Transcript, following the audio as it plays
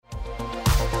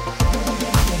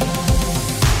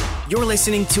You're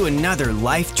listening to another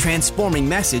life-transforming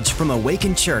message from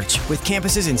Awaken Church with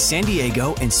campuses in San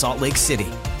Diego and Salt Lake City.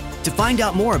 To find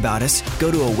out more about us,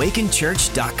 go to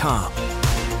awakenchurch.com.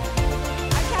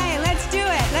 Okay, let's do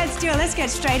it. Let's get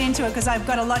straight into it because I've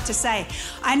got a lot to say.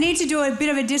 I need to do a bit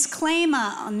of a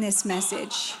disclaimer on this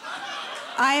message.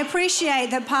 I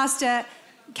appreciate that Pastor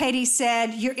Katie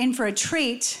said you're in for a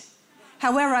treat.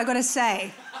 However, I got to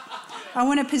say, I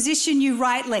want to position you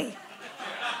rightly.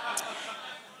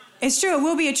 It's true, it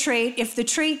will be a treat if the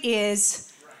treat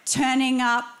is turning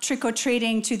up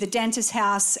trick-or-treating to the dentist's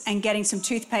house and getting some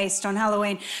toothpaste on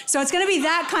Halloween. So it's going to be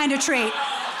that kind of treat.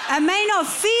 It may not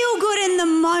feel good in the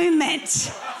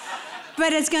moment,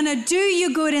 but it's going to do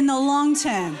you good in the long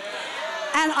term.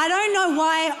 And I don't know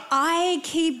why I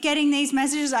keep getting these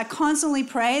messages. I constantly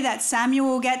pray that Samuel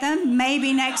will get them,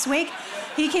 maybe next week.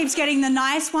 He keeps getting the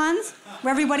nice ones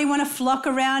where everybody want to flock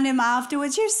around him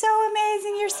afterwards. You're so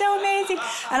amazing, you're so amazing.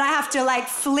 And I have to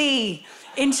flee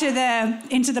into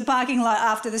the parking lot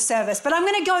after the service. But I'm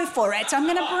going to go for it. I'm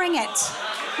going to bring it.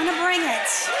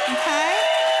 Okay?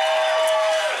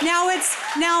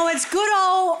 Now it's good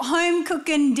old home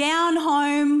cooking, down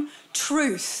home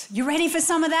truth. You ready for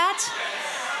some of that?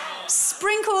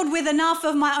 Sprinkled with enough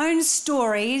of my own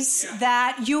stories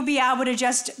that you'll be able to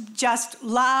just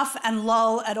laugh and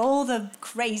loll at all the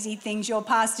crazy things your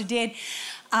pastor did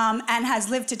and has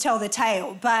lived to tell the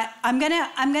tale. But I'm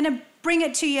gonna bring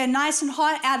it to you nice and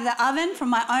hot out of the oven from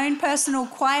my own personal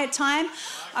quiet time.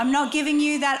 I'm not giving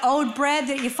you that old bread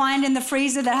that you find in the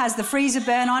freezer that has the freezer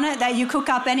burn on it that you cook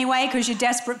up anyway because you're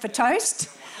desperate for toast.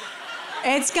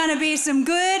 It's gonna be some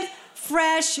good,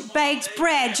 fresh baked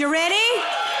bread. You ready?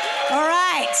 All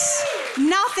right.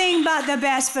 Nothing but the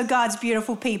best for God's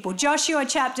beautiful people. Joshua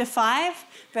chapter 5,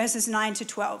 verses 9 to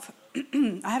 12.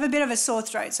 I have a bit of a sore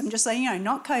throat, so I'm just letting you know,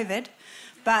 not COVID,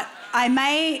 but I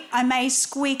may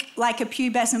squeak like a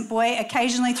pubescent boy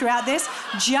occasionally throughout this.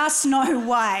 Just know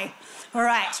why. All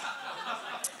right.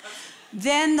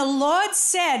 Then the Lord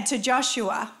said to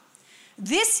Joshua,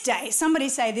 "This day," somebody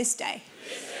say this day.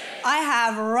 "I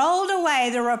have rolled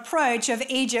away the reproach of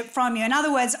Egypt from you." In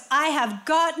other words, I have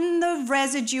gotten the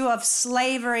residue of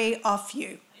slavery off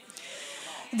you.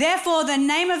 Therefore, the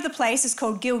name of the place is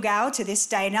called Gilgal to this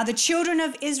day. Now, the children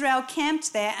of Israel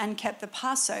camped there and kept the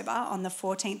Passover on the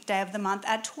 14th day of the month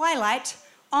at twilight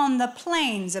on the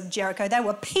plains of Jericho. They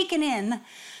were peeking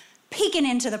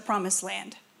into the promised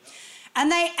land. And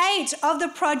they ate of the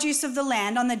produce of the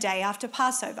land on the day after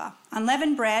Passover,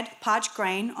 unleavened bread, parched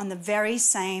grain on the very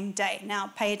same day. Now,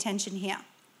 pay attention here.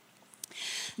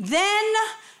 Then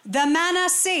the manna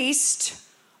ceased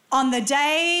on the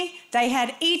day they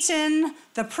had eaten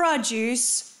the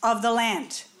produce of the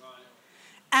land.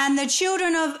 And the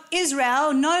children of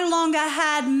Israel no longer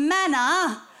had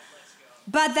manna,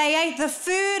 but they ate the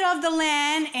food of the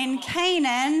land in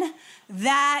Canaan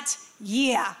that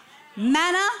year.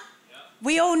 Manna,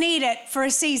 we all need it for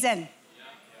a season.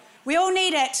 We all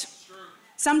need it.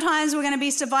 Sometimes we're going to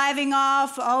be surviving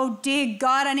off, oh dear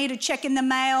God, I need a check in the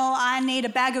mail. I need a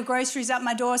bag of groceries at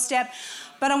my doorstep.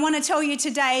 But I want to tell you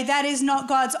today, that is not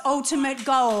God's ultimate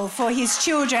goal for his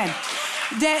children.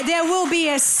 There will be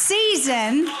a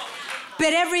season,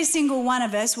 but every single one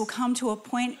of us will come to a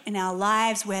point in our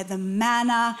lives where the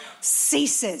manna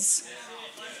ceases.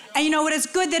 And you know what? It's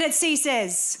good that it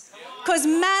ceases. Because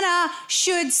manna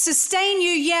should sustain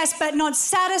you, yes, but not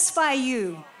satisfy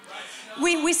you.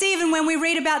 We see even when we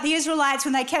read about the Israelites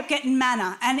when they kept getting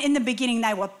manna, and in the beginning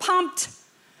they were pumped.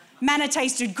 Manna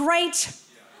tasted great.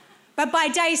 But by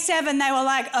day 7 they were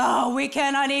like, oh, we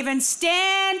cannot even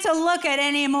stand to look at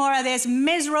any more of this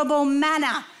miserable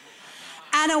manna.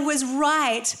 And it was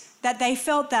right that they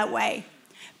felt that way,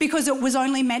 because it was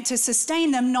only meant to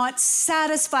sustain them, not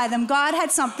satisfy them. God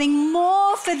had something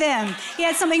more for them. He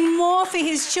had something more for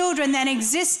his children than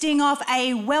existing off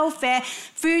a welfare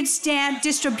food stamp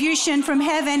distribution from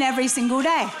heaven every single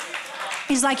day.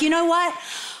 He's like, you know what?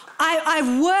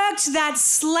 I've worked that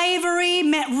slavery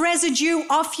residue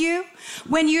off you.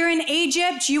 When you're in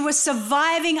Egypt, you were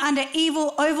surviving under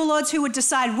evil overlords who would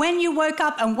decide when you woke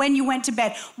up and when you went to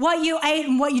bed, what you ate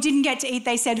and what you didn't get to eat.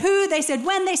 They said who, they said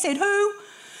when, they said who.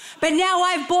 But now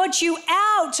I've brought you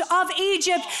out of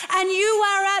Egypt and you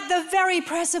are at the very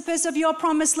precipice of your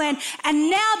promised land.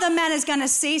 And now the manna is going to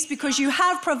cease because you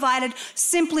have provided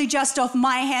simply just off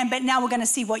my hand. But now we're going to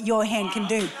see what your hand can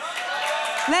do.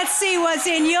 Let's see what's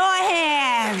in your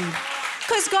hand.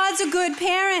 Because God's a good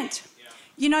parent.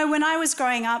 You know, when I was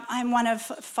growing up, I'm one of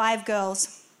 5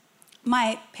 girls.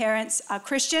 My parents are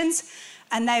Christians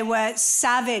and they were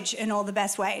savage in all the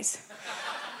best ways.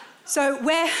 So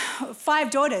we're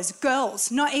 5 daughters,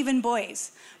 girls, not even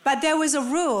boys. But there was a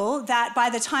rule that by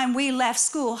the time we left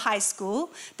school, high school,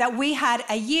 that we had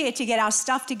a year to get our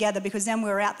stuff together because then we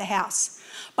were out the house.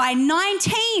 By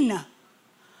 19,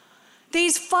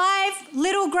 these 5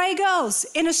 little grey girls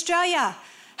in Australia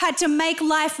had to make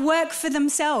life work for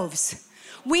themselves.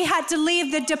 We had to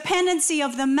leave the dependency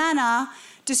of the manna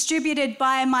distributed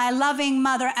by my loving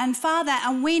mother and father,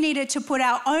 and we needed to put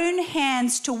our own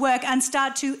hands to work and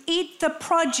start to eat the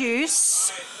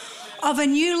produce of a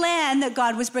new land that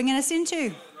God was bringing us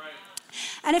into.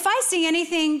 And if I see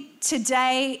anything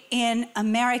today in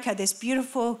America, this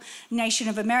beautiful nation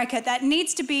of America, that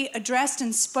needs to be addressed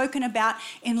and spoken about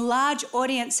in large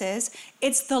audiences,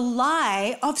 it's the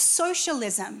lie of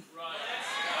socialism,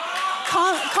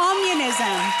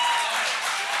 communism.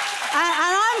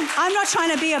 And I'm not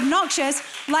trying to be obnoxious,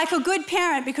 like a good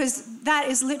parent, because that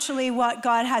is literally what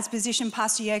God has positioned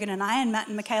Pastor Jurgen and I and Matt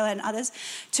and Michaela and others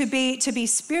to be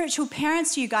spiritual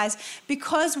parents to you guys.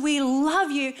 Because we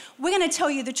love you, we're going to tell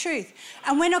you the truth.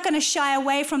 And we're not going to shy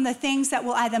away from the things that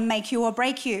will either make you or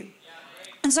break you.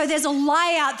 And so there's a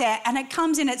lie out there, and it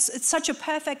comes in, it's such a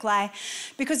perfect lie,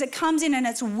 because it comes in and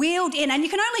it's wheeled in. And you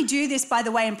can only do this, by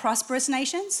the way, in prosperous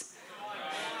nations.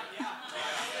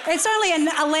 It's only in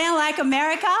a land like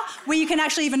America where you can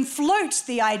actually even float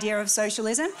the idea of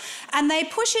socialism. And they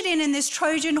push it in this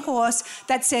Trojan horse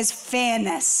that says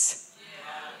fairness.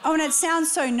 Oh, and it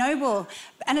sounds so noble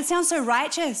and it sounds so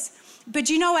righteous. But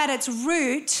you know, at its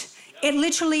root, it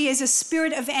literally is a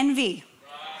spirit of envy.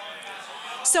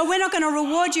 So we're not going to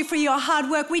reward you for your hard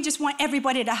work. We just want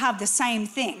everybody to have the same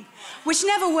thing, which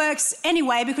never works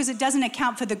anyway because it doesn't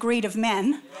account for the greed of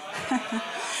men.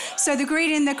 So the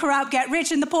greedy and the corrupt get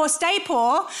rich and the poor stay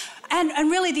poor.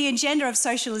 And really the agenda of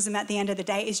socialism at the end of the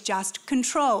day is just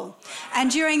control.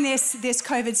 And during this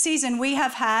COVID season, we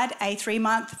have had a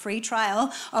 3-month free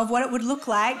trial of what it would look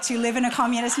like to live in a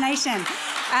communist nation.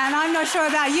 And I'm not sure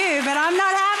about you, but I'm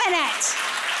not having it.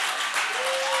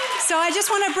 So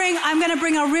I'm going to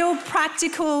bring a real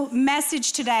practical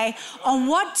message today on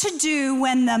what to do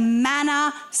when the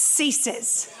manna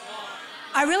ceases.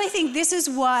 I really think this is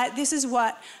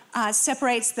what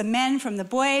separates the men from the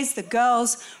boys, the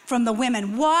girls from the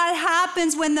women. What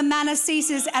happens when the manna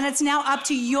ceases and it's now up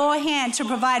to your hand to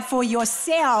provide for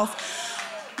yourself?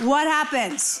 What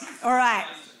happens? All right.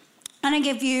 I'm going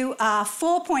to give you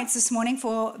 4 points this morning,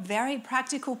 4 very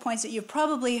practical points that you've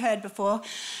probably heard before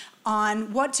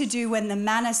on what to do when the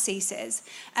manna ceases.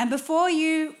 And before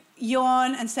you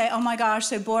yawn and say, oh my gosh,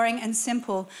 so boring and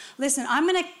simple. Listen, I'm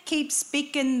going to keep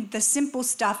speaking the simple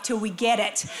stuff till we get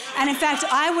it. And in fact,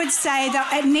 I would say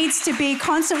that it needs to be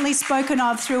constantly spoken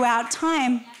of throughout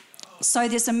time so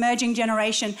this emerging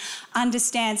generation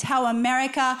understands how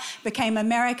America became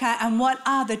America and what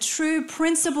are the true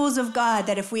principles of God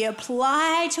that if we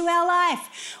apply to our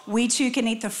life, we too can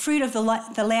eat the fruit of the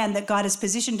land that God has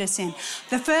positioned us in.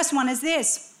 The first one is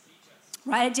this.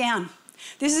 Write it down.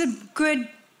 This is a good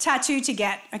tattoo to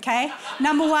get, okay?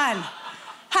 Number 1,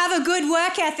 have a good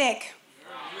work ethic.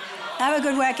 Have a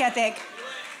good work ethic.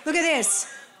 Look at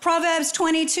this. Proverbs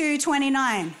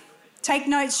 22:29. Take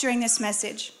notes during this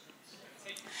message.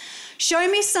 Show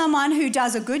me someone who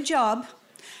does a good job,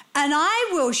 and I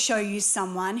will show you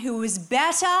someone who is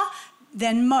better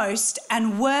than most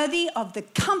and worthy of the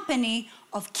company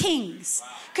of kings.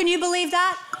 Can you believe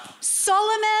that?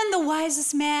 Solomon, the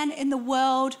wisest man in the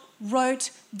world, wrote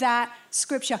that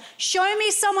scripture. Show me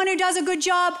someone who does a good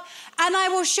job, and I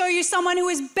will show you someone who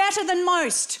is better than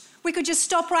most. We could just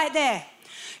stop right there.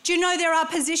 Do you know there are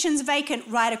positions vacant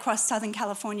right across Southern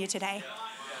California today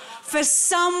for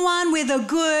someone with a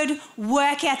good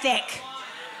work ethic?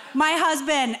 My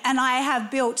husband and I have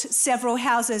built several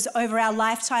houses over our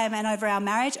lifetime and over our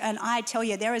marriage, and I tell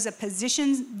you, there is a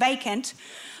position vacant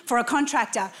for a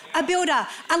contractor, a builder,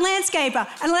 a landscaper,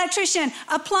 an electrician,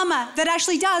 a plumber that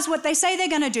actually does what they say they're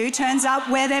going to do, turns up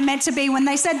where they're meant to be when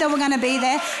they said they were going to be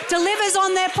there, delivers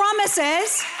on their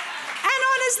promises, and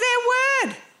honours their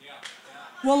word.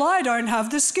 Well, I don't have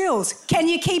the skills. Can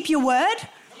you keep your word?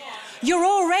 You're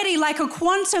already like a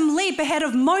quantum leap ahead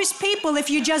of most people if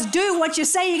you just do what you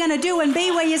say you're going to do and be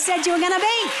where you said you were going to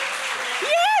be.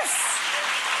 Yes!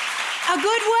 A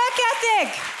good work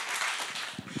ethic.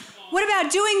 What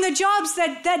about doing the jobs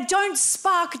that don't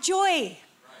spark joy?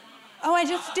 Oh, I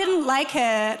just didn't like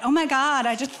it. Oh my God,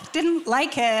 I just didn't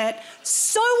like it.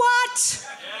 So what?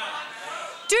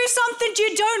 Do something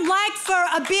you don't like for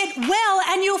a bit well,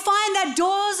 and you'll find that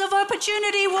doors of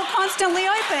opportunity will constantly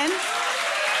open.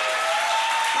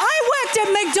 I worked at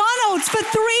McDonald's for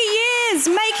 3 years,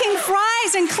 making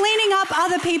fries and cleaning up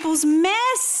other people's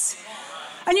mess.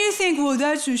 And you think, well,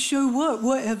 that's a show what,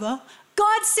 whatever.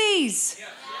 God sees.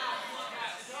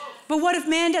 But what if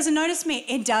man doesn't notice me?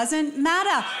 It doesn't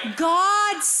matter.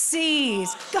 God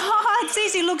sees. God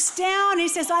sees. He looks down. He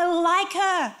says, I like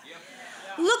her.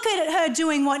 Look at her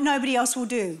doing what nobody else will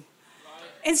do.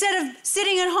 Instead of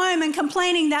sitting at home and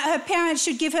complaining that her parents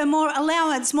should give her more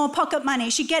allowance, more pocket money,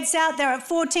 she gets out there at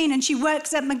 14 and she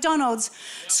works at McDonald's,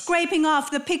 scraping off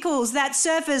the pickles that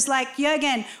surfers like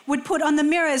Jürgen would put on the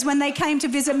mirrors when they came to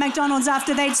visit McDonald's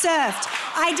after they'd surfed.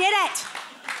 I did it.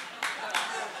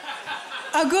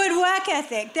 A good work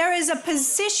ethic. There is a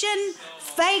position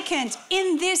vacant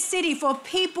in this city for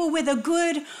people with a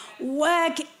good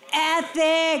work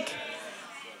ethic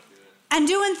and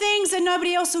doing things that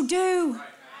nobody else will do.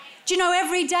 Do you know,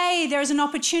 every day there is an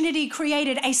opportunity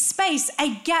created, a space,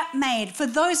 a gap made for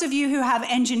those of you who have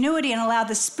ingenuity and allow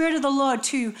the Spirit of the Lord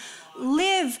to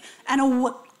live and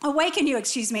awaken you,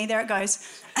 there it goes,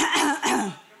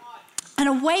 and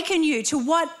awaken you to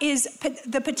what is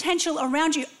the potential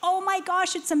around you. Oh my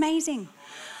gosh, it's amazing.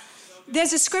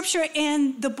 There's a scripture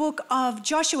in the book of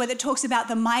Joshua that talks about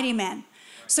the mighty men.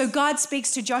 So God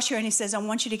speaks to Joshua and he says, I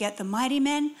want you to get the mighty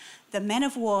men, the men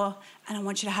of war, and I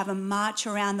want you to have them march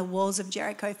around the walls of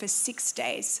Jericho for 6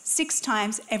 days, 6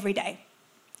 times every day,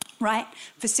 right?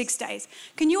 For 6 days.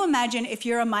 Can you imagine if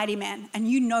you're a mighty man and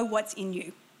you know what's in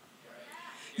you?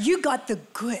 You got the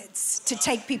goods to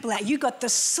take people out. You got the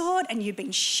sword and you've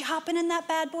been sharpening that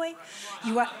bad boy.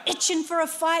 You are itching for a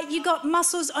fight. You got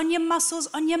muscles on your muscles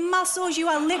on your muscles. You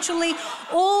are literally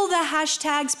all the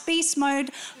hashtags, beast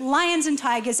mode, lions and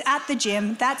tigers at the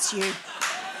gym. That's you.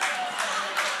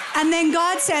 And then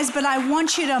God says, but I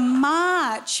want you to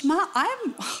march. Hello.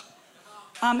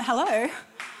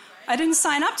 I didn't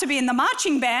sign up to be in the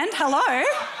marching band. Hello.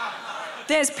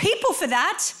 There's people for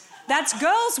that. That's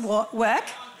girls' work.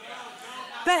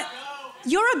 But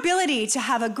your ability to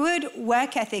have a good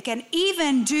work ethic and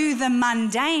even do the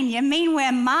mundane, you mean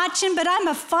we're marching, but I'm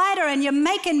a fighter and you're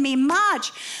making me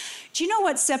march. Do you know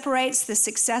what separates the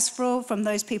successful from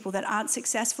those people that aren't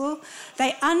successful?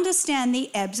 They understand the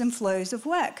ebbs and flows of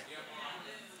work.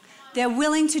 They're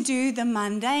willing to do the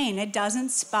mundane. It doesn't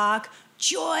spark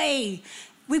joy.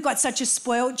 We've got such a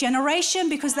spoiled generation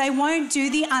because they won't do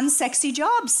the unsexy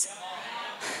jobs.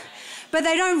 But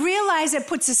they don't realize it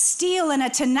puts a steel and a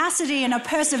tenacity and a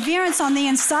perseverance on the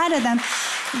inside of them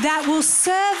that will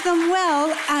serve them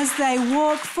well as they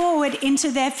walk forward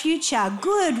into their future.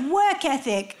 Good work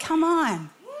ethic. Come on.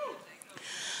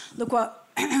 Look what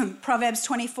Proverbs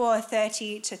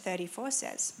 24:30-34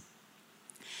 says.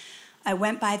 I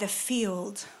went by the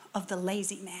field of the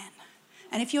lazy man.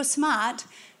 And if you're smart,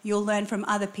 you'll learn from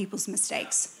other people's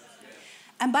mistakes.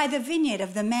 And by the vineyard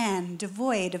of the man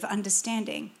devoid of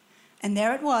understanding. And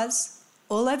there it was,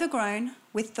 all overgrown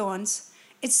with thorns.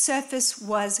 Its surface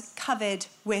was covered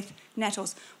with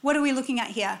nettles. What are we looking at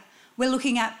here? We're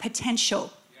looking at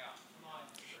potential.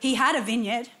 He had a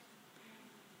vineyard.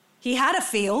 He had a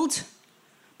field.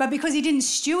 But because he didn't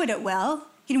steward it well,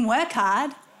 he didn't work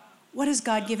hard, what has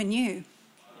God given you?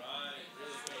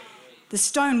 The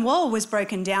stone wall was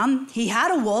broken down. He had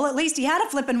a wall, at least he had a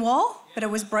flipping wall, but it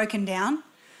was broken down.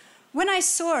 When I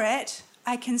saw it,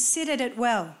 I considered it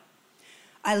well.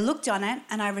 I looked on it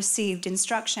and I received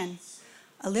instruction.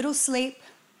 A little sleep,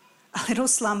 a little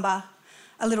slumber,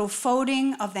 a little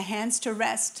folding of the hands to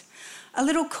rest, a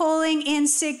little calling in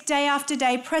sick day after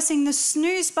day, pressing the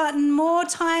snooze button more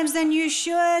times than you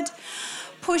should,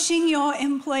 pushing your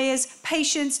employer's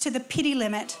patience to the pity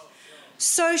limit.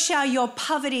 So shall your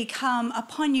poverty come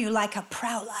upon you like a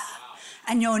prowler,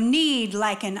 and your need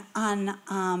like an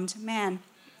unarmed man.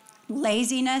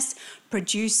 Laziness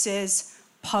produces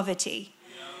poverty.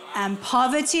 And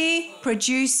poverty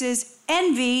produces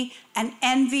envy, and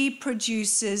envy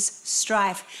produces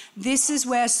strife. This is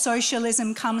where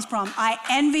socialism comes from. I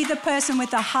envy the person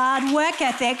with a hard work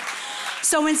ethic.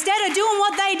 So instead of doing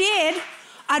what they did,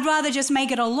 I'd rather just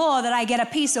make it a law that I get a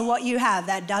piece of what you have.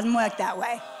 That doesn't work that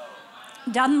way.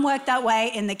 Doesn't work that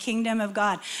way in the kingdom of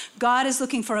God. God is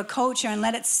looking for a culture, and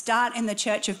let it start in the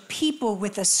church, of people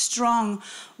with a strong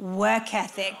work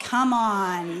ethic. Come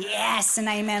on. Yes, and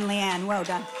amen, Leanne. Well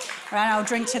done. All right, I'll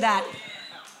drink to that.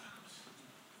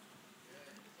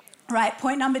 Right,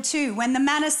 point number 2. When the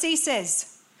manna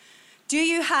ceases, do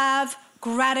you have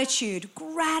gratitude?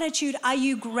 Gratitude. Are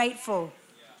you grateful?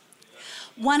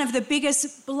 One of the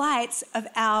biggest blights of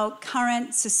our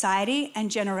current society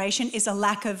and generation is a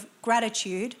lack of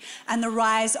gratitude and the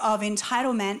rise of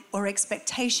entitlement or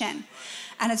expectation.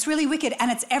 And it's really wicked, and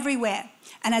it's everywhere.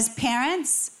 And as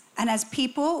parents And as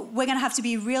people, we're going to have to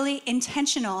be really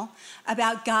intentional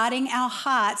about guarding our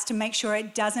hearts to make sure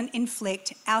it doesn't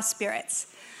inflict our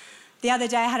spirits. The other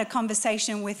day, I had a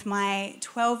conversation with my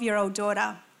 12-year-old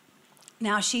daughter.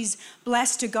 Now, she's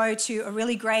blessed to go to a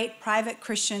really great private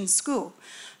Christian school.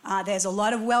 There's a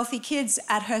lot of wealthy kids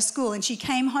at her school. And she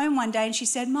came home one day and she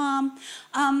said, Mom,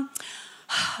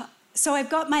 so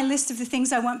I've got my list of the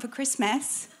things I want for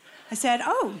Christmas. I said,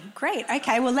 oh, great.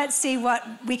 Okay, well, let's see what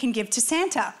we can give to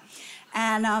Santa.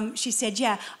 And she said,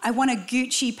 yeah, I want a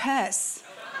Gucci purse.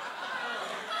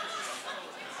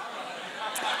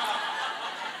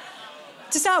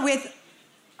 To start with,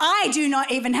 I do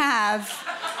not even have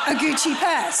a Gucci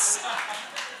purse.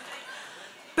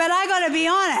 But I gotta be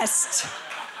honest.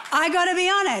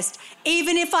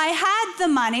 Even if I had the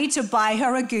money to buy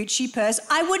her a Gucci purse,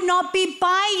 I would not be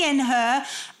buying her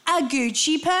a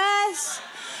Gucci purse.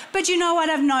 But you know what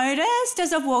I've noticed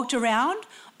as I've walked around?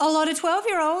 A lot of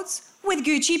 12-year-olds with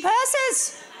Gucci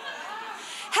purses.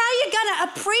 How are you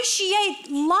gonna appreciate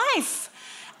life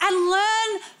and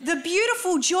learn the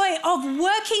beautiful joy of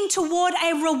working toward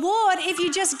a reward if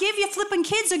you just give your flippin'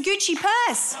 kids a Gucci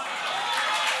purse?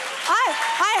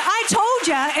 I told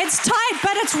you, it's tight,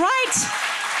 but it's right.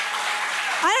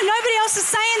 Nobody else is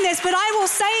saying this, but I will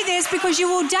say this because you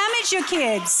will damage your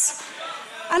kids.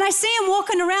 And I see them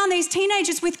walking around, these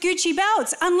teenagers with Gucci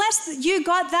belts. Unless you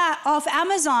got that off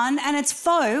Amazon and it's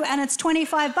faux and it's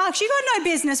 $25, you got no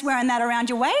business wearing that around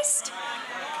your waist.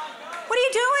 What are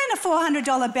you doing, a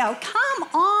 $400 belt? Come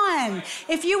on.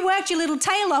 If you worked your little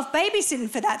tail off babysitting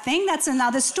for that thing, that's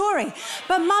another story.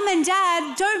 But mum and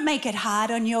dad, don't make it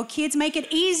hard on your kids. Make it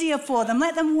easier for them.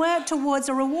 Let them work towards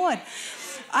a reward.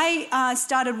 I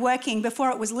started working before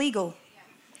it was legal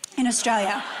in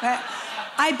Australia.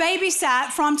 I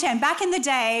babysat from 10. Back in the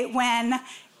day when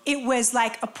it was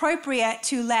like appropriate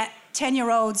to let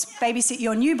 10-year-olds babysit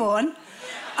your newborn,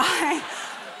 I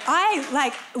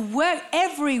like worked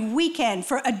every weekend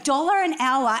for $1 an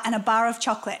hour and a bar of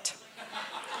chocolate.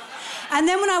 And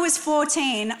then when I was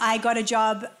 14, I got a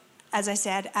job, as I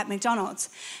said, at McDonald's.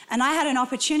 And I had an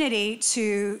opportunity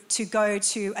to go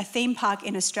to a theme park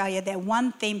in Australia, their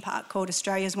one theme park called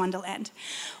Australia's Wonderland,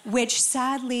 which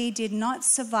sadly did not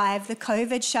survive the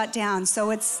COVID shutdown, so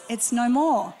it's no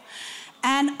more.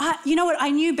 And you know what?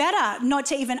 I knew better not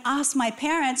to even ask my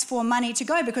parents for money to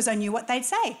go because I knew what they'd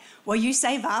say. Well, you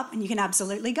save up and you can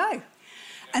absolutely go.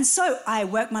 And so I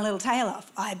worked my little tail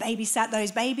off. I babysat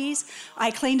those babies. I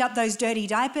cleaned up those dirty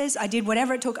diapers. I did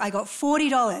whatever it took. I got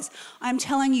 $40. I'm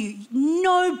telling you,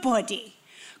 nobody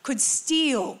could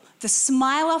steal the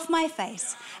smile off my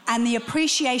face and the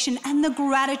appreciation and the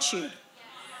gratitude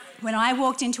when I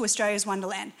walked into Australia's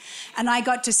Wonderland and I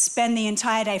got to spend the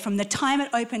entire day from the time it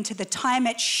opened to the time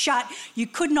it shut. You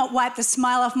could not wipe the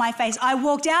smile off my face. I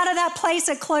walked out of that place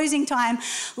at closing time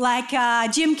like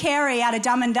Jim Carrey out of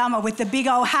Dumb and Dumber with the big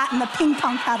old hat and the ping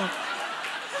pong paddle.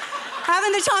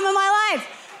 Having the time of my life.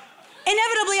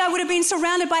 Inevitably, I would have been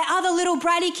surrounded by other little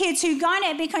bratty kids who got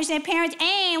it because their parents,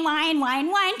 wine,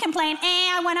 complain,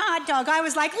 I want a hot dog. I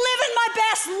was like, living my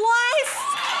best life.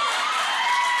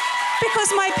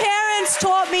 Because my parents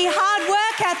taught me hard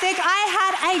work ethic, I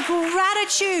had a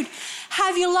gratitude.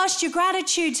 Have you lost your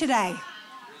gratitude today?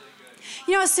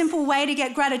 You know a simple way to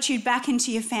get gratitude back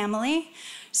into your family?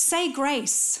 Say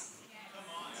grace.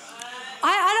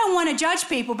 I don't want to judge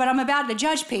people, but I'm about to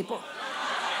judge people.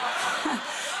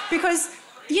 Because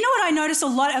you know what I notice a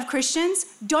lot of Christians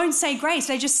don't say grace.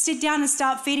 They just sit down and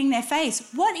start feeding their face.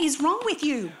 What is wrong with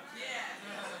you?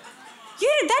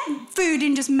 That food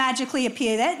didn't just magically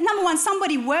appear there. Number one,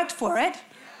 somebody worked for it.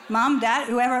 Mum, dad,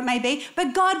 whoever it may be.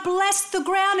 But God blessed the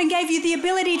ground and gave you the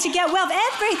ability to get wealth.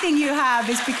 Everything you have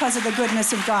is because of the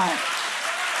goodness of God.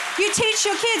 You teach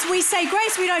your kids, we say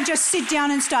grace. We don't just sit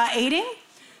down and start eating.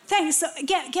 Thanks.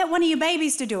 Get one of your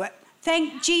babies to do it.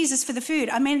 Thank Jesus for the food.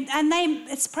 I mean, and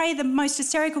it's probably the most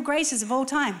hysterical graces of all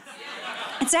time.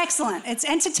 It's excellent, it's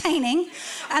entertaining,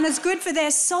 and it's good for their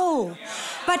soul.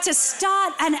 But to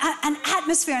start an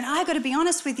atmosphere, and I've got to be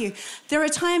honest with you, there are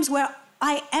times where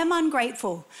I am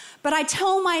ungrateful, but I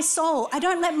tell my soul, I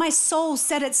don't let my soul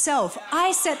set itself.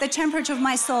 I set the temperature of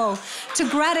my soul to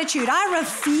gratitude. I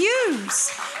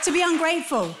refuse to be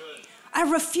ungrateful. I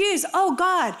refuse. Oh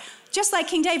God, just like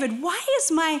King David, why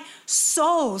is my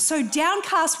soul so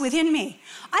downcast within me?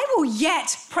 I will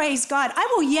yet praise God. I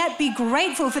will yet be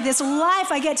grateful for this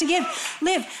life I get to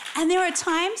live. And there are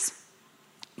times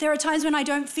when I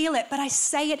don't feel it, but I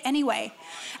say it anyway.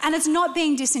 And it's not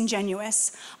being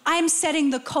disingenuous. I'm setting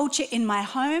the culture in my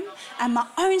home and my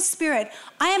own spirit.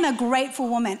 I am a grateful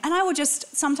woman. And I will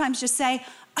sometimes just say,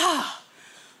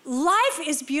 life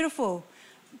is beautiful.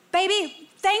 Baby,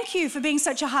 Thank you for being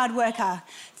such a hard worker.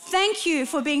 Thank you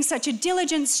for being such a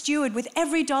diligent steward with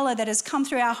every dollar that has come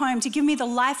through our home to give me the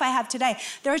life I have today.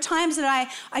 There are times that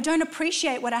I don't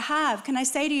appreciate what I have. Can I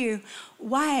say to you,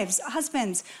 wives,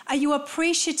 husbands, are you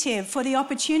appreciative for the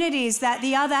opportunities that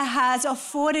the other has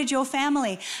afforded your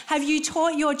family? Have you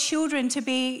taught your children to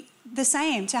be the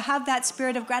same, to have that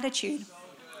spirit of gratitude?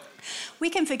 We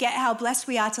can forget how blessed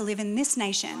we are to live in this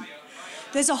nation.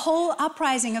 There's a whole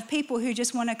uprising of people who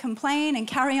just want to complain and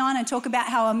carry on and talk about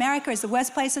how America is the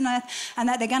worst place on earth and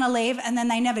that they're going to leave, and then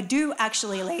they never do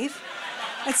actually leave.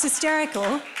 It's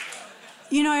hysterical.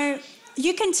 You know,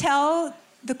 you can tell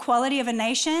the quality of a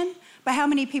nation by how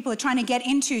many people are trying to get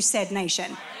into said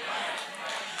nation.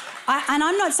 And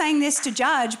I'm not saying this to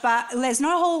judge, but there's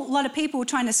not a whole lot of people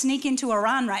trying to sneak into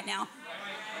Iran right now.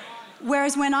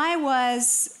 Whereas when I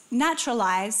was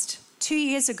naturalized 2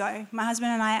 years ago, my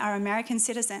husband and I are American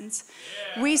citizens.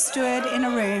 We stood in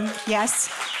a room, yes,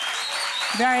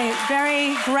 very,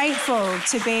 very grateful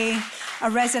to be a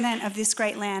resident of this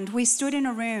great land. We stood in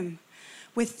a room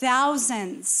with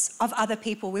thousands of other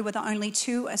people. We were the only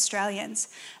 2 Australians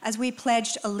as we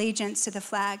pledged allegiance to the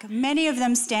flag. Many of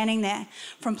them standing there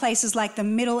from places like the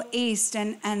Middle East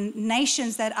and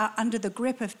nations that are under the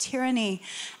grip of tyranny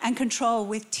and control,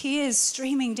 with tears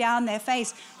streaming down their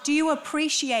face. Do you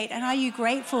appreciate and are you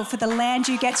grateful for the land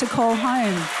you get to call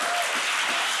home?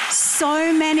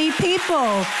 So many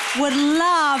people would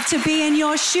love to be in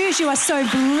your shoes. You are so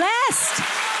blessed.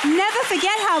 Never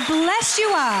forget how blessed you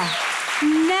are.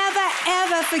 Never,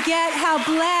 ever forget how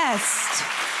blessed.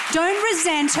 Don't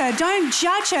resent her. Don't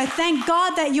judge her. Thank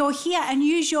God that you're here and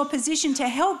use your position to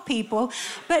help people,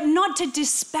 but not to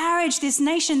disparage this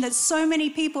nation that so many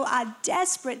people are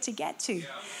desperate to get to.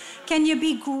 Can you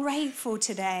be grateful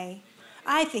today?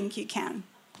 I think you can.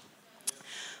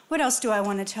 What else do I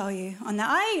want to tell you on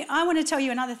that? I want to tell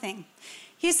you another thing.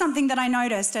 Here's something that I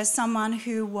noticed as someone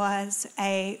who was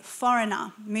a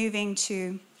foreigner moving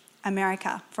to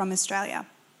America from Australia.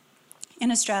 In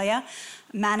Australia,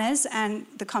 manners and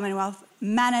the Commonwealth,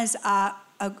 manners are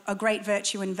a great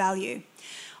virtue and value.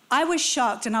 I was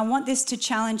shocked, and I want this to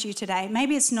challenge you today.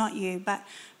 Maybe it's not you, but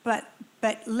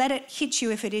let it hit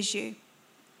you if it is you.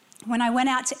 When I went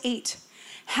out to eat,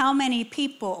 how many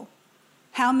people,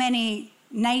 how many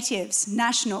natives,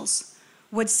 nationals,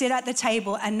 would sit at the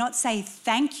table and not say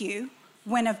thank you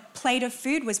when a plate of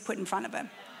food was put in front of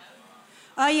them?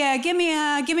 Oh yeah, give me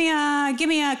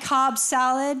a carb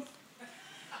salad.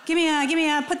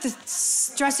 Put the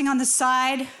dressing on the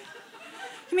side.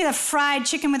 Give me the fried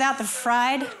chicken without the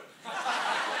fried.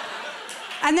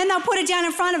 And then they'll put it down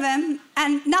in front of him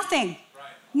and nothing.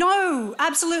 No,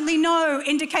 absolutely no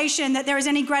indication that there is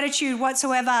any gratitude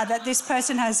whatsoever that this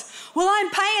person has. Well, I'm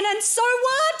paying and so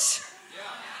what?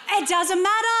 It doesn't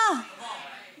matter.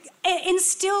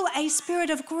 Instill a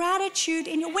spirit of gratitude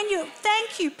in you. When you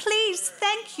thank you, please,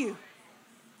 thank you.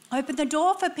 Open the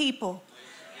door for people.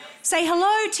 Say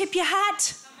hello, tip your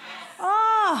hat.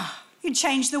 Oh, you'd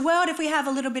change the world if we have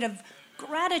a little bit of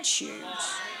gratitude.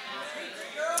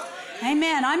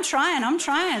 Amen. I'm trying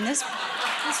this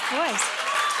voice.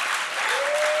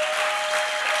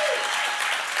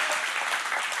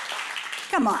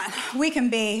 Come on, we can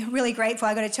be really grateful.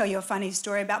 I got to tell you a funny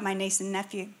story about my niece and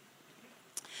nephew.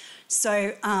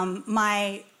 So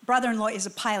my brother-in-law is a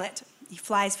pilot. He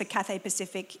flies for Cathay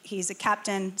Pacific. He's a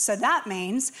captain. So that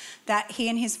means that he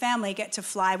and his family get to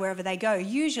fly wherever they go,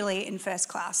 usually in first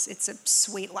class. It's a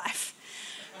sweet life.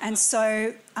 And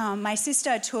so my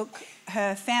sister took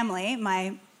her family,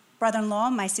 my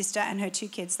brother-in-law, my sister, and her 2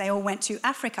 kids. They all went to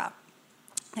Africa.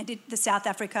 They did the South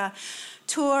Africa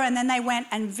tour, and then they went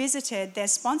and visited their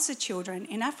sponsored children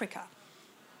in Africa.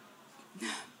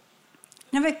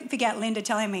 Never forget Linda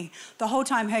telling me the whole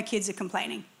time her kids are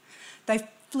complaining. They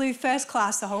flew first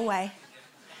class the whole way,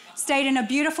 stayed in a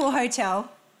beautiful hotel,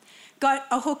 got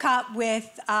a hookup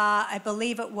with, I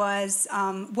believe it was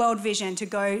World Vision to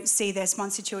go see their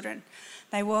sponsored children.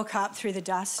 They walk up through the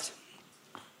dust,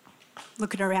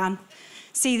 looking around,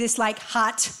 see this like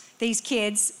hut, these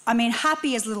kids, I mean,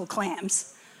 happy as little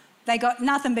clams. They got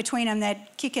nothing between them. They're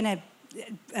kicking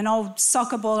an old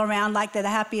soccer ball around like they're the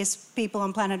happiest people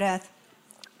on planet Earth.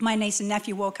 My niece and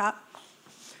nephew walk up.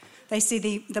 They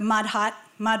see the mud hut,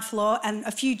 mud floor, and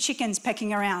a few chickens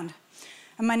pecking around.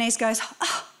 And my niece goes,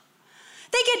 oh,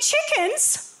 they get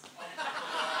chickens?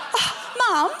 Oh,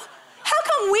 Mum, how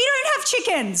come we don't have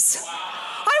chickens?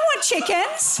 I want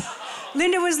chickens.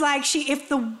 Linda was like, if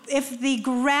the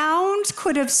ground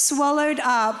could have swallowed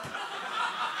up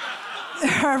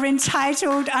her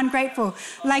entitled, ungrateful.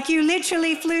 Like you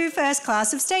literally flew first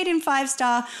class, have stayed in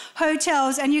 5-star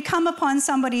hotels, and you come upon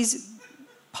somebody's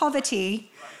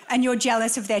poverty and you're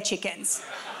jealous of their chickens.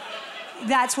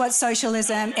 That's what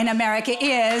socialism in America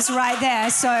is right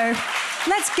there. So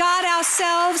let's guard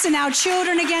ourselves and our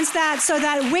children against that so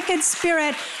that wicked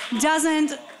spirit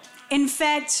doesn't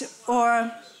infect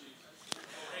or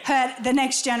hurt the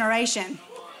next generation.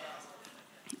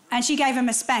 And she gave him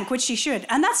a spank, which she should.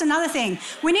 And that's another thing.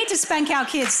 We need to spank our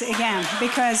kids again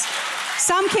because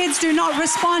some kids do not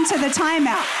respond to the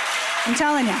timeout. I'm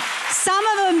telling you. Some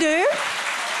of them do.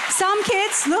 Some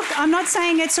kids, look, I'm not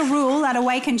saying it's a rule at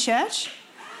Awaken Church,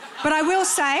 but I will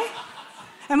say,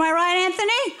 am I right,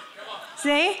 Anthony?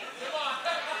 See?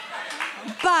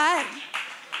 But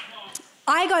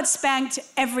I got spanked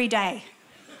every day.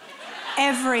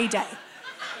 Every day.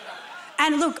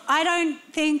 And look, I don't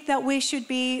think that we should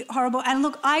be horrible. And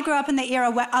look, I grew up in the era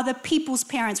where other people's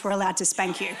parents were allowed to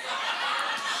spank you.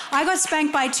 I got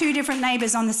spanked by 2 different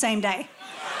neighbours on the same day.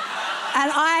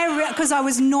 And because I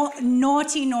was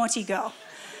naughty girl.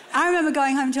 I remember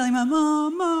going home telling my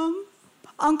Mom,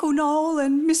 Uncle Noel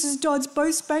and Mrs. Dodds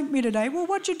both spanked me today. Well,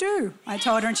 what'd you do? I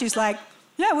told her and she's like,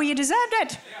 yeah, well, you deserved it.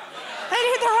 They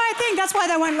did the right thing. That's why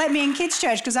they won't let me in kids'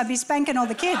 church, because I'd be spanking all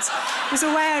the kids. It was the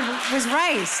way I was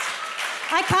raised.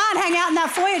 I can't hang out in that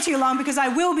foyer too long because I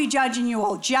will be judging you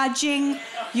all. Judging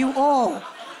you all.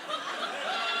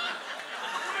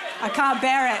 I can't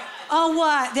bear it. Oh,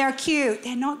 what? They're cute.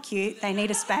 They're not cute. They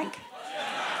need a spank.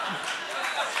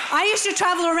 I used to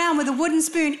travel around with a wooden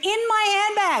spoon in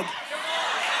my handbag.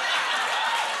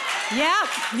 Yeah,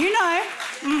 you know.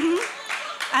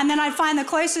 Mm-hmm. And then I'd find the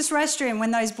closest restroom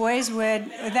when those boys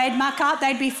they'd muck up,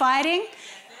 they'd be fighting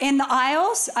in the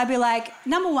aisles. I'd be like,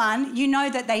 number one, you know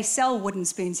that they sell wooden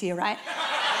spoons here, right?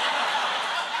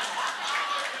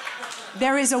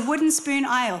 There is a wooden spoon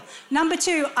aisle. Number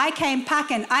 2, I came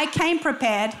packing. I came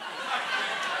prepared.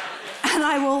 And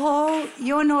I will haul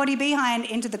your naughty behind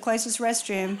into the closest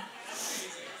restroom.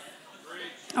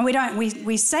 And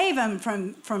we save them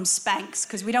from spanks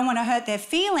because we don't want to hurt their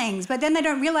feelings. But then they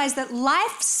don't realize that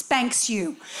life spanks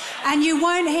you. And you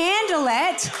won't handle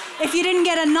it if you didn't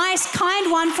get a nice, kind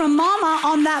one from Mama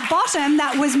on that bottom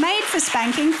that was made for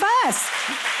spanking first.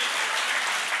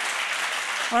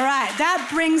 All right, that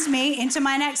brings me into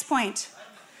my next point.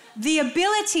 The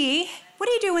ability, what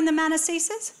do you do when the manna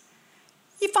ceases?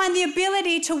 You find the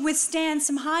ability to withstand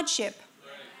some hardship.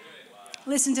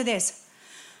 Listen to this.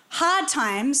 Hard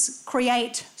times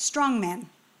create strong men.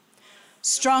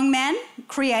 Strong men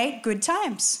create good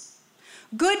times.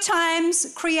 Good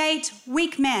times create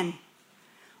weak men.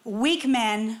 Weak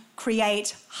men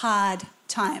create hard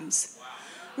times.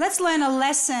 Let's learn a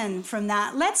lesson from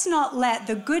that. Let's not let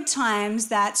the good times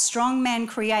that strong men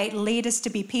create lead us to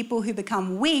be people who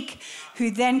become weak, who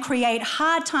then create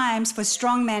hard times for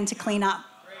strong men to clean up.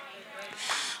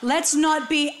 Let's not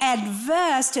be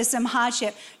adverse to some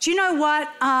hardship. Do you know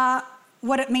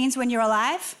what it means when you're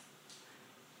alive?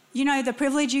 You know the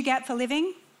privilege you get for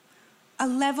living? A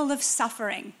level of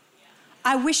suffering.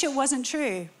 I wish it wasn't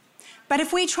true. But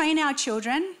if we train our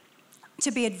children to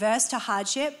be adverse to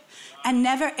hardship and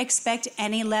never expect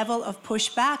any level of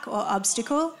pushback or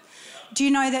obstacle, do you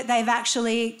know that they've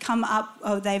actually come up,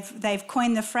 or they've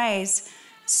coined the phrase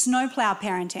snowplow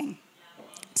parenting.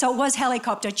 So it was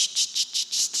helicopter,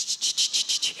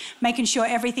 making sure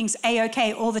everything's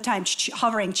A-OK all the time,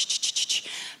 hovering.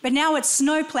 But now it's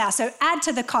snowplow. So add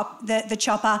to the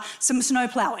chopper some snow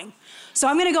plowing. So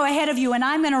I'm going to go ahead of you and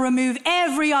I'm going to remove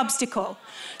every obstacle.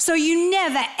 So you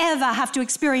never, ever have to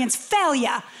experience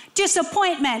failure,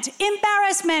 disappointment,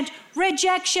 embarrassment,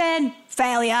 rejection,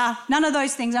 failure, none of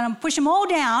those things. And I'm going to push them all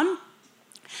down.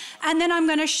 And then I'm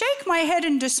going to shake my head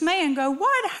in dismay and go,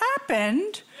 what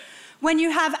happened when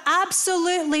you have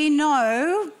absolutely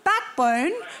no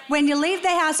backbone when you leave the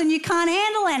house and you can't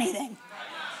handle anything?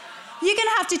 You're going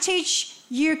to have to teach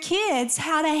your kids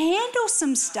how to handle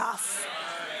some stuff.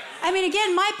 I mean,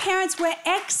 again, my parents were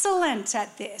excellent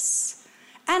at this.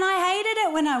 And I hated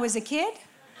it when I was a kid.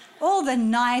 All the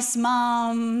nice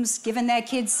mums giving their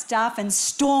kids stuff and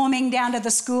storming down to the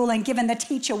school and giving the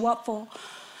teacher what for.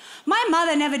 My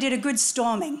mother never did a good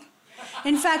storming.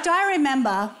 In fact, I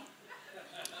remember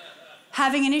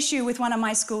having an issue with one of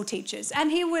my school teachers. And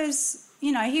he was,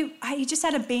 you know, he just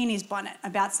had a bee in his bonnet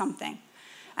about something.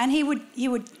 And he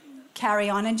would carry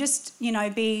on and just, you know,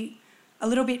 be a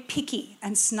little bit picky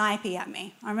and snipey at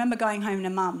me. I remember going home to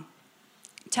Mum,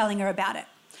 telling her about it.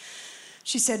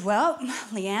 She said, well,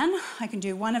 Leanne, I can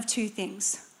do one of two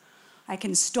things. I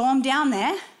can storm down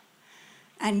there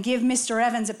and give Mr.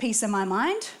 Evans a piece of my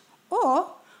mind,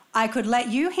 or I could let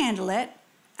you handle it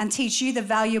and teach you the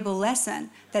valuable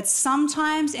lesson that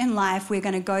sometimes in life we're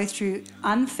going to go through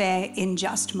unfair,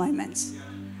 unjust moments.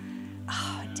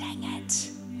 Oh, dang it.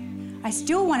 I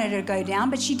still wanted her to go down,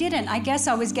 but she didn't. I guess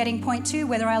I was getting 0.2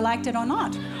 whether I liked it or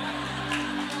not.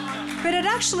 But it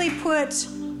actually put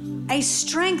a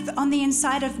strength on the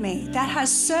inside of me that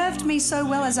has served me so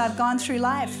well as I've gone through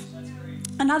life.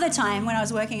 Another time when I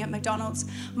was working at McDonald's,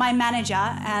 my manager,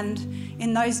 and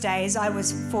in those days I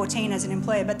was 14 as an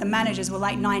employer, but the managers were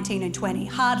like 19 and 20,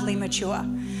 hardly mature.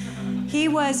 He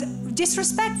was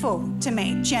disrespectful to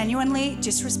me, genuinely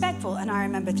disrespectful. And I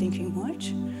remember thinking,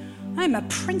 what? I'm a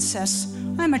princess.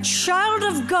 I'm a child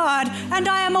of God, and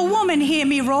I am a woman. Hear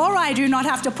me roar. I do not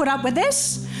have to put up with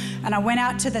this. And I went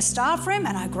out to the staff room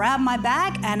and I grabbed my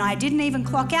bag and I didn't even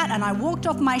clock out, and I walked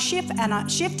off my shift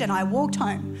and I walked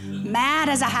home, mad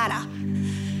as a hatter.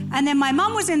 And then my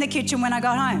mum was in the kitchen when I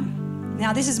got home.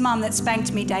 Now, this is mum that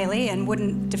spanked me daily and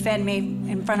wouldn't defend me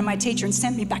in front of my teacher and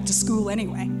sent me back to school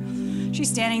anyway. She's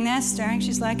standing there staring.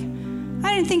 She's like,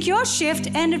 I didn't think your shift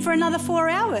ended for another 4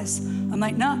 hours. I'm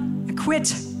like, no, I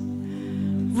quit.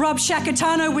 Rob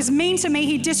Shakatano was mean to me.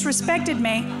 He disrespected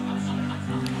me.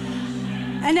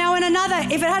 And now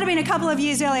if it had been a couple of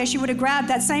years earlier, she would have grabbed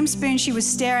that same spoon she was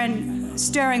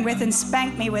stirring with and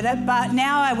spanked me with it. But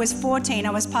now I was 14.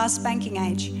 I was past spanking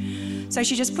age. So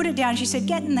she just put it down. She said,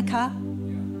 get in the car.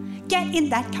 Get in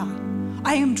that car.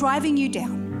 I am driving you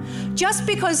down. Just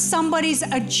because somebody's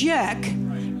a jerk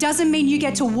doesn't mean you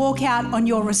get to walk out on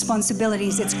your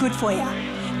responsibilities. It's good for you.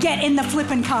 Get in the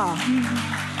flippin' car.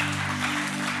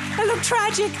 I looked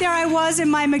tragic. There I was in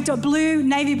my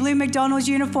navy blue McDonald's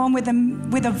uniform with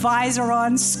a visor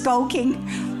on, skulking.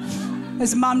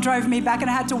 As mum drove me back and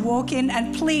I had to walk in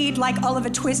and plead like Oliver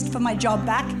Twist for my job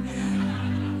back.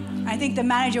 I think the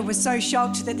manager was so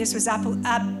shocked that this was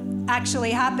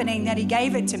actually happening that he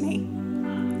gave it to me.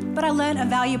 But I learned a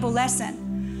valuable lesson,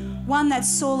 one that's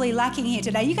sorely lacking here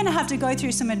today. You're going to have to go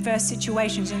through some adverse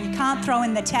situations, and you can't throw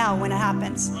in the towel when it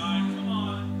happens.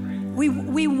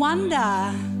 We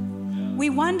wonder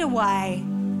why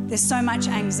there's so much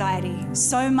anxiety,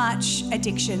 so much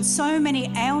addiction, so many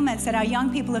ailments that our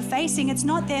young people are facing. It's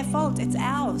not their fault, it's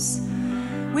ours.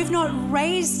 We've not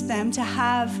raised them to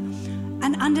have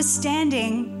an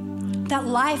understanding that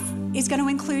life is going to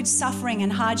include suffering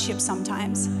and hardship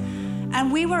sometimes. And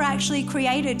we were actually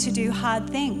created to do hard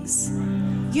things.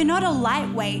 You're not a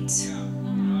lightweight.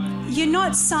 You're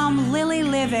not some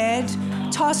lily-livered,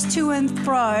 tossed to and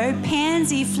fro,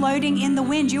 pansy floating in the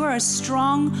wind. You are a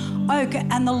strong oak,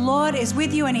 and the Lord is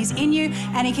with you and He's in you,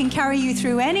 and He can carry you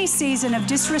through any season of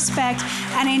disrespect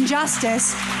and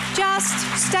injustice. Just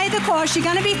stay the course. You're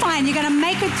going to be fine. You're going to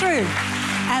make it through.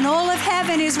 And all of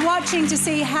heaven is watching to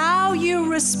see how you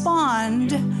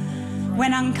respond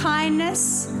when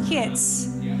unkindness hits,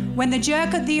 when the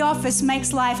jerk at the office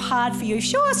makes life hard for you.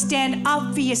 Sure, stand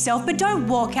up for yourself, but don't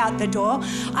walk out the door.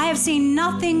 I have seen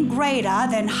nothing greater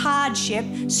than hardship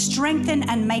strengthen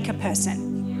and make a person.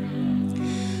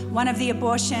 One of the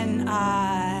abortion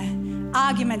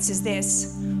arguments is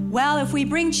this: well, if we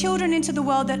bring children into the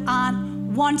world that aren't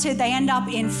wanted, they end up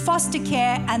in foster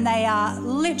care and they are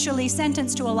literally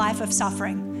sentenced to a life of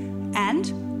suffering.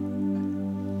 And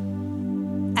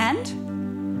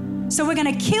so we're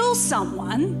going to kill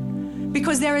someone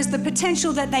because there is the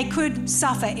potential that they could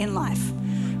suffer in life.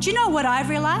 Do you know what I've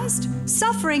realized?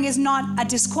 Suffering is not a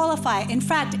disqualifier. In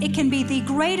fact, it can be the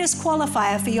greatest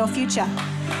qualifier for your future.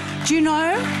 Do you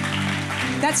know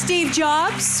that Steve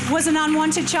Jobs was an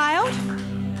unwanted child?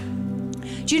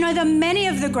 Do you know that many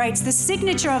of the greats, the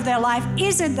signature of their life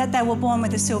isn't that they were born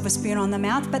with a silver spoon on their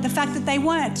mouth, but the fact that they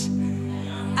weren't.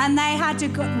 And they had to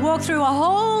walk through a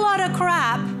whole lot of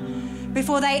crap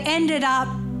before they ended up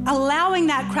allowing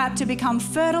that crap to become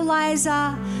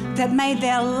fertilizer that made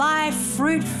their life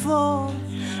fruitful,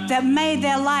 that made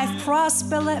their life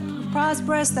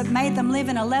prosperous, that made them live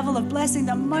in a level of blessing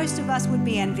that most of us would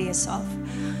be envious of.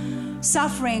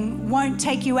 Suffering won't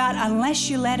take you out unless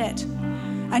you let it.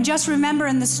 And just remember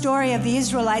in the story of the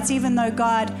Israelites, even though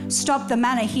God stopped the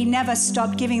manna, He never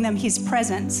stopped giving them His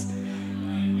presence.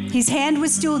 His hand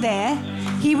was still there.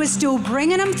 He was still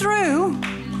bringing them through.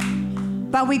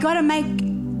 But we got to make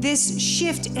this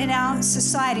shift in our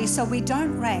society so we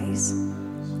don't raise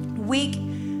weak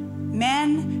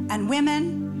men and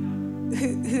women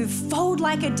who fold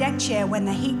like a deck chair when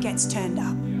the heat gets turned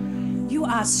up. You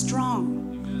are strong.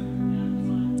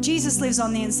 Jesus lives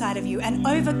on the inside of you. An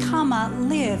overcomer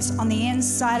lives on the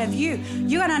inside of you.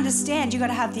 You got to understand, you got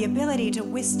to have the ability to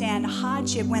withstand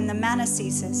hardship when the manna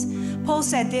ceases. Paul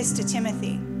said this to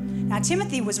Timothy. Now,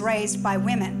 Timothy was raised by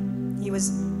women. He was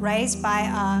raised by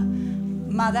a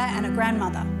mother and a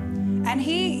grandmother. And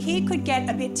he could get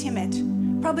a bit timid,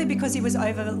 probably because he was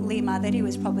overly mothered. He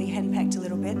was probably henpecked a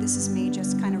little bit. This is me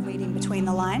just kind of reading between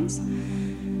the lines.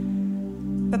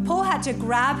 But Paul had to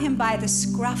grab him by the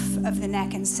scruff of the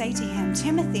neck and say to him,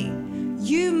 Timothy,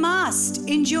 you must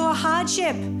endure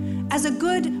hardship as a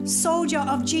good soldier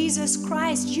of Jesus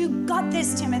Christ. You got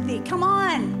this, Timothy. Come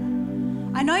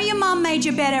on. I know your mum made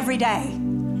your bed every day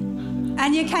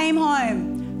and you came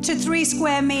home to 3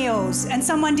 square meals and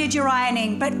someone did your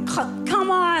ironing, but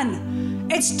come on.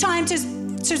 It's time to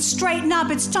straighten up.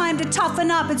 It's time to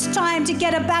toughen up. It's time to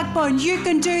get a backbone. You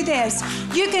can do this.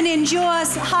 You can endure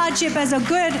hardship as a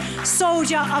good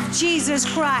soldier of Jesus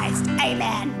Christ.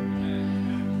 Amen.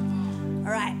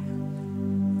 All right.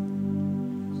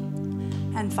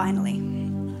 And finally,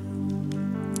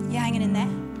 you hanging in there?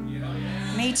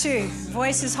 Me too.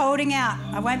 Voice is holding out.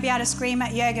 I won't be able to scream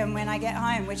at Jürgen when I get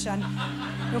home, which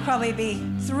you'll probably be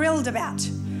thrilled about.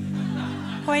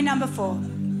 Point number 4.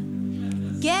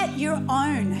 Get your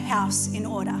own house in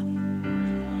order.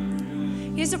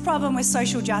 Here's the problem with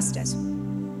social justice.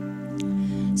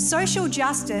 Social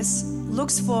justice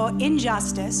looks for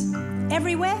injustice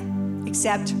everywhere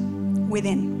except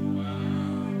within.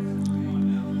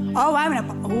 I'm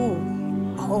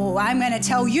going to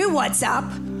tell you what's up.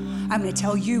 I'm going to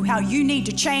tell you how you need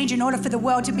to change in order for the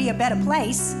world to be a better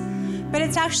place. But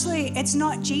it's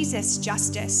not Jesus'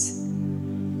 justice.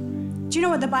 Do you know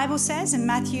what the Bible says in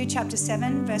Matthew chapter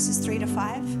 7, verses 3 to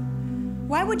 5?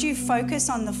 Why would you focus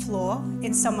on the flaw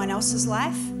in someone else's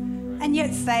life and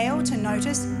yet fail to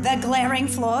notice the glaring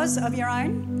flaws of your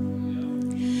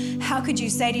own? How could you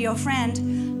say to your friend,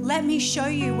 let me show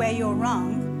you where you're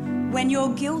wrong, when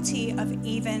you're guilty of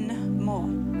even more?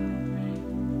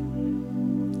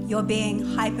 You're being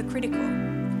hypercritical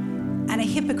and a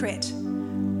hypocrite.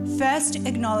 First,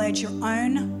 acknowledge your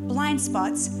own blind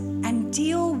spots and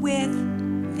deal with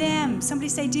them. Somebody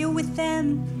say, deal with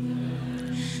them.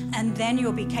 And then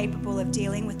you'll be capable of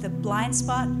dealing with the blind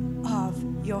spot of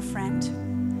your friend.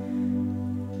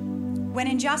 When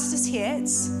injustice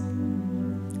hits,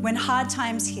 when hard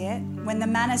times hit, when the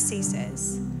manna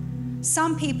ceases,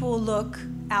 some people look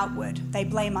outward. They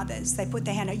blame others. They put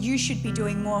their hand out. You should be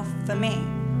doing more for me.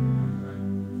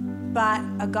 But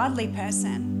a godly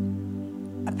person,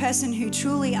 a person who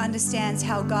truly understands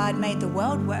how God made the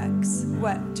world work,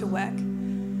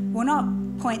 will not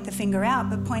point the finger out,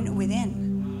 but point it within.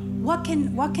 What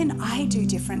can I do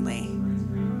differently?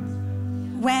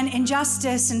 When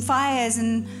injustice and fires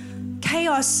and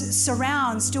chaos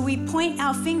surrounds, do we point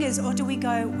our fingers or do we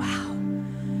go, wow,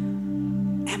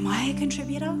 am I a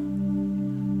contributor?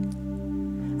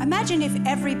 Imagine if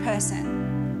every person,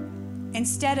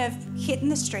 instead of hitting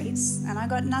the streets, and I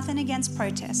got nothing against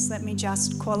protests, let me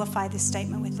just qualify this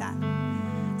statement with that,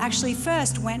 actually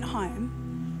first went home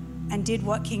and did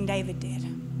what King David did.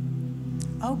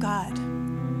 Oh God,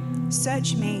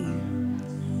 search me,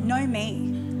 know me,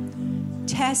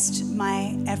 test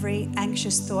my every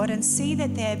anxious thought and see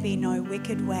that there be no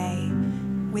wicked way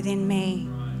within me,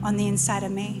 on the inside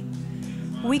of me.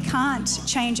 We can't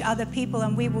change other people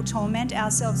and we will torment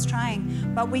ourselves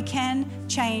trying, but we can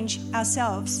change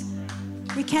ourselves.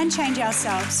 We can change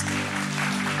ourselves.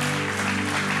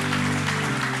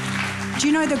 Do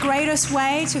you know the greatest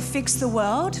way to fix the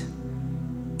world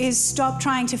is stop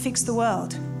trying to fix the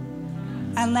world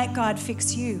and let God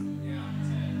fix you.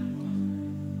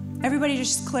 Everybody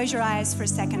just close your eyes for a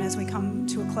second as we come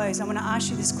to a close. I want to ask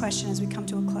you this question as we come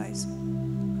to a close.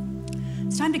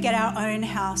 It's time to get our own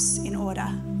house in order.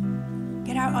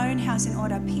 Get our own house in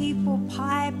order. People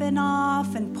piping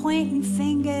off and pointing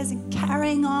fingers and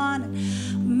carrying on,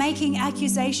 and making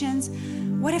accusations.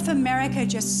 What if America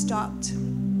just stopped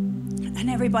and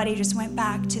everybody just went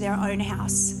back to their own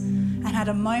house and had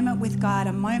a moment with God,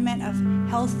 a moment of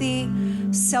healthy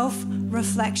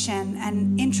self-reflection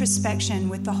and introspection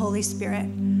with the Holy Spirit?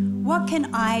 What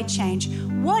can I change?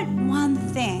 What one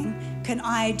thing can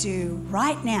I do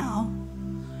right now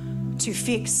to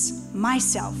fix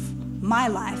myself, my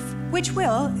life, which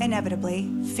will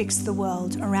inevitably fix the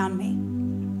world around me?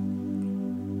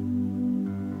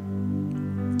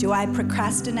 Do I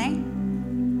procrastinate?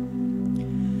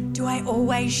 Do I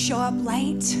always show up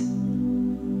late?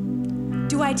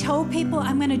 Do I tell people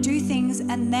I'm going to do things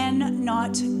and then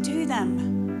not do them?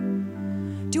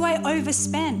 Do I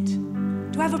overspend?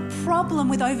 Do I have a problem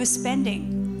with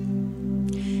overspending?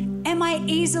 Am I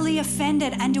easily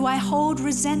offended and do I hold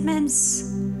resentments?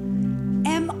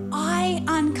 Am I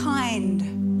unkind?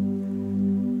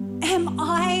 Am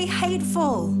I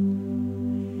hateful?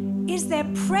 Is there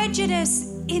prejudice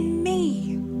in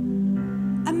me?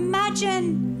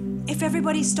 Imagine if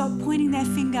everybody stopped pointing their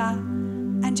finger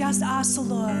and just asked the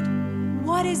Lord,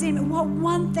 what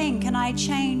one thing can I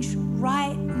change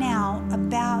right now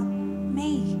about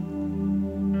me?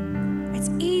 It's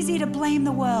easy to blame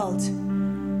the world.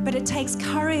 but it takes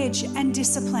courage and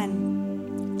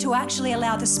discipline to actually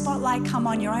allow the spotlight come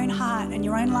on your own heart and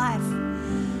your own life.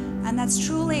 And that's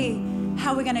truly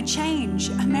how we're going to change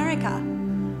America.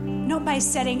 Not by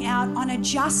setting out on a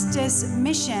justice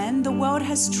mission. The world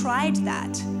has tried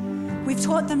that. We've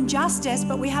taught them justice,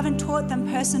 but we haven't taught them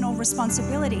personal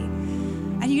responsibility.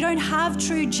 And you don't have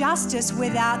true justice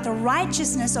without the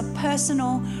righteousness of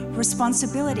personal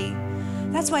responsibility.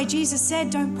 That's why Jesus said,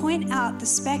 don't point out the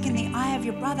speck in the eye of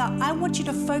your brother. I want you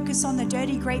to focus on the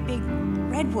dirty, great big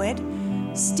redwood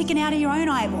sticking out of your own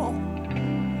eyeball.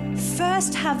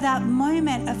 First, have that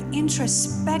moment of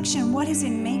introspection. What is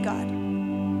in me, God?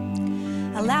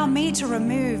 Allow me to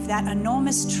remove that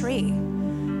enormous tree,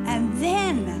 and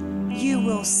then you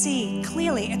will see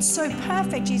clearly. It's so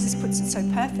perfect. Jesus puts it so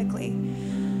perfectly,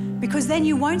 because then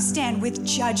you won't stand with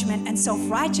judgment and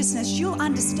self-righteousness. You'll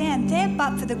understand there,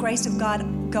 but for the grace of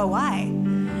God go I.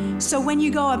 So when you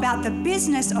go about the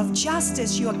business of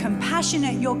justice, you're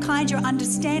compassionate, you're kind, you're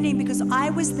understanding, because I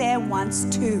was there once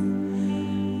too.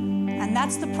 And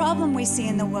that's the problem we see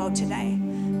in the world today.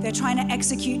 They're trying to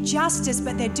execute justice,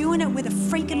 but they're doing it with a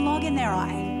freaking log in their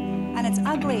eye. And it's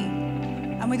ugly.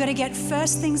 And we've got to get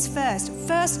first things first.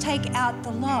 First, take out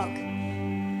the log.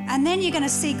 And then you're going to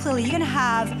see clearly. You're going to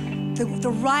have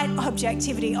the right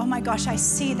objectivity. Oh my gosh, I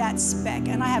see that speck,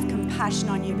 and I have compassion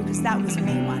on you, because that was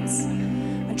me once.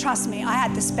 And trust me, I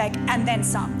had the speck and then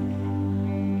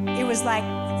some. It was like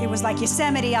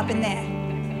Yosemite up in there.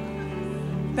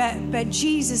 But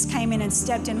Jesus came in and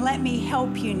stepped in. Let me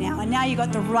help you now. And now you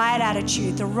got the right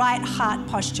attitude, the right heart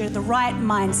posture, the right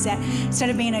mindset. Instead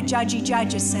of being a judgy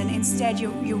judgeson, instead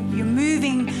you're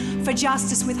moving for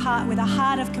justice with a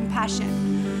heart of compassion.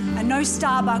 And no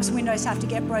Starbucks windows have to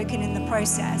get broken in the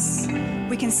process.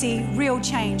 We can see real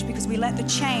change because we let the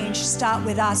change start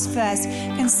with us first.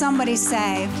 Can somebody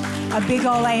say a big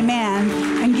ol' amen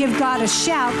and give God a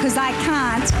shout? Because I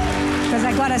can't, because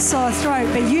I got a sore throat,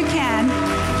 but you can.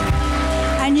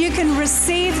 And you can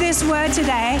receive this word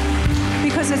today,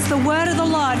 because it's the word of the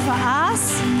Lord for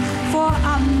us, for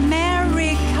America.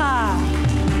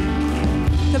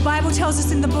 The Bible tells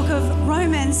us in the book of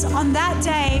Romans, on that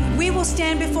day, we will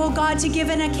stand before God to give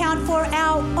an account for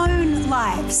our own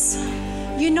lives.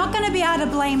 You're not going to be able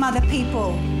to blame other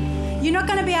people. You're not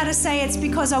going to be able to say it's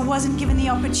because I wasn't given the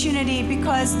opportunity,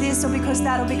 because this or because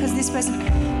that or because this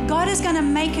person. God is going to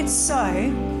make it so,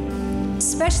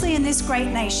 especially in this great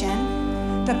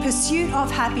nation, the pursuit of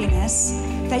happiness,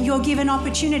 that you're given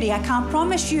opportunity. I can't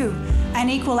promise you an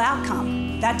equal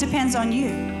outcome. That depends on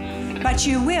you. But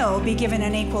you will be given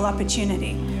an equal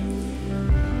opportunity.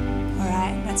 All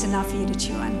right, that's enough for you to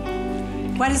chew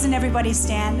on. Why doesn't everybody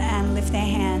stand and lift their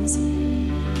hands?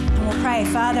 And we'll pray.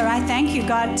 Father, I thank you,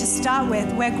 God, to start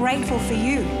with. We're grateful for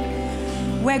you.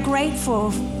 We're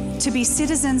grateful to be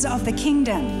citizens of the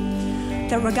kingdom,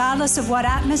 that regardless of what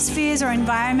atmospheres or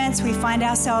environments we find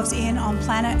ourselves in on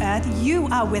planet Earth, you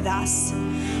are with us.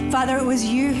 Father, it was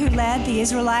you who led the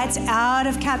Israelites out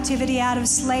of captivity, out of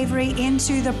slavery,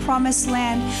 into the promised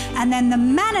land. And then the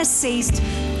manna ceased,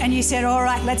 and you said, all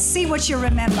right, let's see what you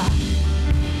remember.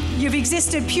 You've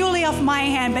existed purely off my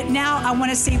hand, but now I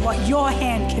want to see what your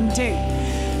hand can do.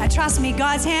 And trust me,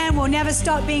 God's hand will never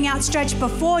stop being outstretched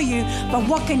before you, but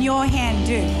what can your hand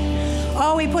do?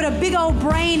 Oh, he put a big old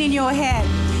brain in your head.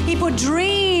 He put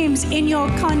dreams in your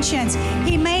conscience.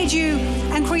 He made you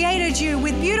and created you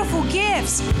with beautiful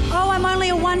gifts. Oh, I'm only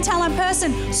a one-talent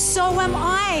person. So am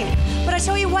I. But I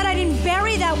tell you what, I didn't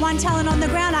bury that one talent on the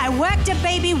ground. I worked it,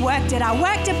 baby, worked it. I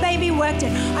worked it, baby, worked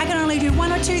it. I can only do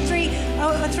one or two, three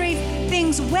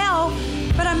things well,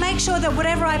 but I make sure that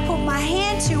whatever I put my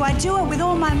hand to, I do it with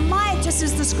all my might, just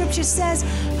as the scripture says.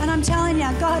 And I'm telling you,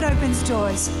 God opens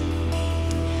doors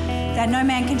that no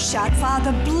man can shut.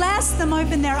 Father, bless them,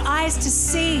 open their eyes to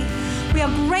see. We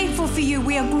are grateful for you.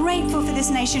 We are grateful for this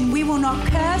nation. We will not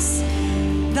curse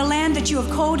the land that you have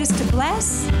called us to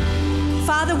bless.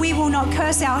 Father, we will not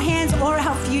curse our hands or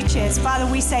our futures. Father,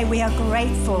 we say we are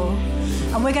grateful.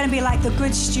 And we're going to be like the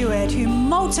good steward who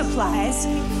multiplies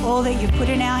all that you put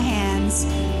in our hands.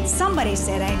 Somebody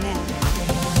said amen.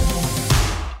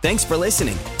 Thanks for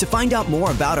listening. To find out more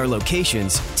about our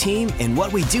locations, team, and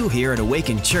what we do here at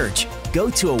Awaken Church, go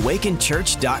to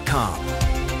awakenchurch.com.